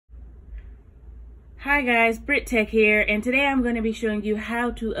Hi guys, Brit Tech here, and today I'm going to be showing you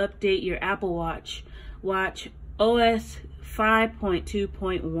how to update your Apple Watch WatchOS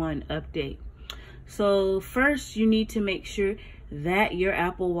 5.2.1 update. So first you need to make sure that your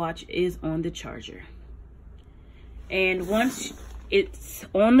Apple Watch is on the charger. And once it's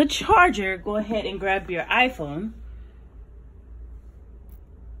on the charger, go ahead and grab your iPhone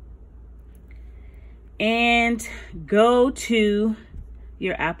and go to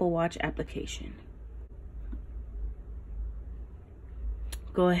your Apple Watch application.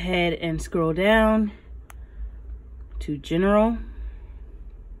 Go ahead and scroll down to General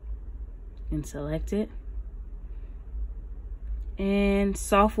and select it. And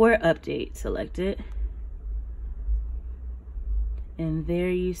Software Update, select it. And there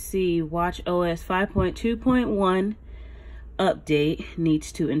you see WatchOS 5.2.1 update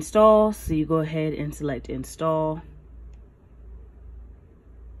needs to install. So you go ahead and select Install.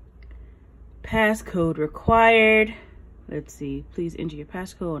 Passcode required. Let's see, please enter your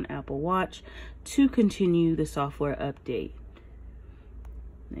passcode on Apple Watch to continue the software update.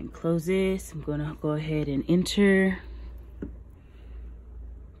 Then close this. I'm gonna go ahead and enter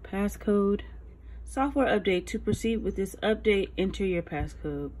passcode. Software update. To proceed with this update, enter your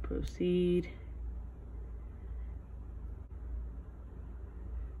passcode. Proceed.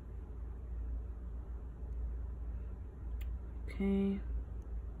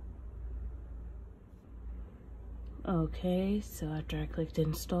 Okay, so after I clicked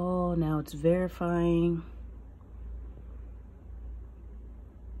install, now it's verifying.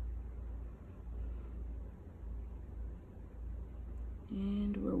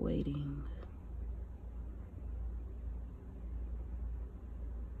 And we're waiting.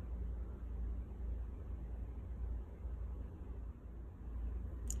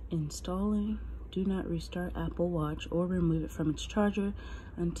 Installing. Do not restart Apple Watch or remove it from its charger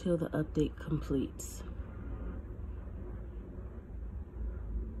until the update completes.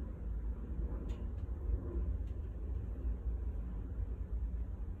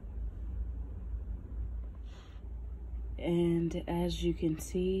 And as you can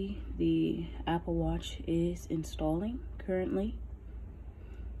see, the Apple Watch is installing currently.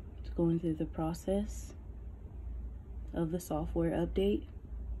 It's going through the process of the software update.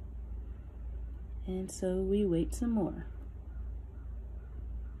 And so we wait some more.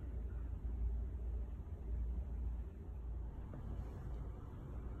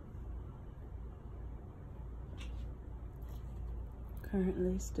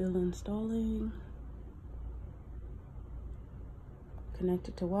 Currently still installing.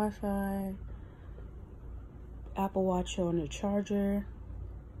 Connected to Wi-Fi. Apple Watch on the charger.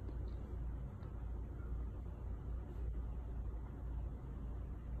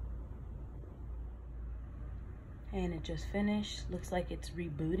 And it just finished. Looks like it's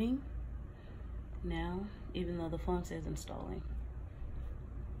rebooting now, even though the phone says installing.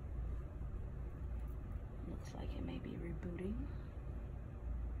 Looks like it may be rebooting.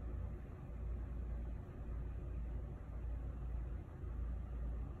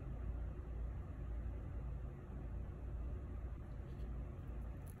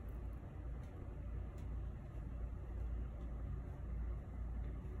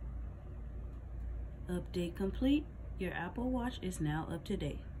 Update complete. Your Apple Watch is now up to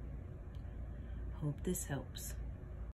date. Hope this helps.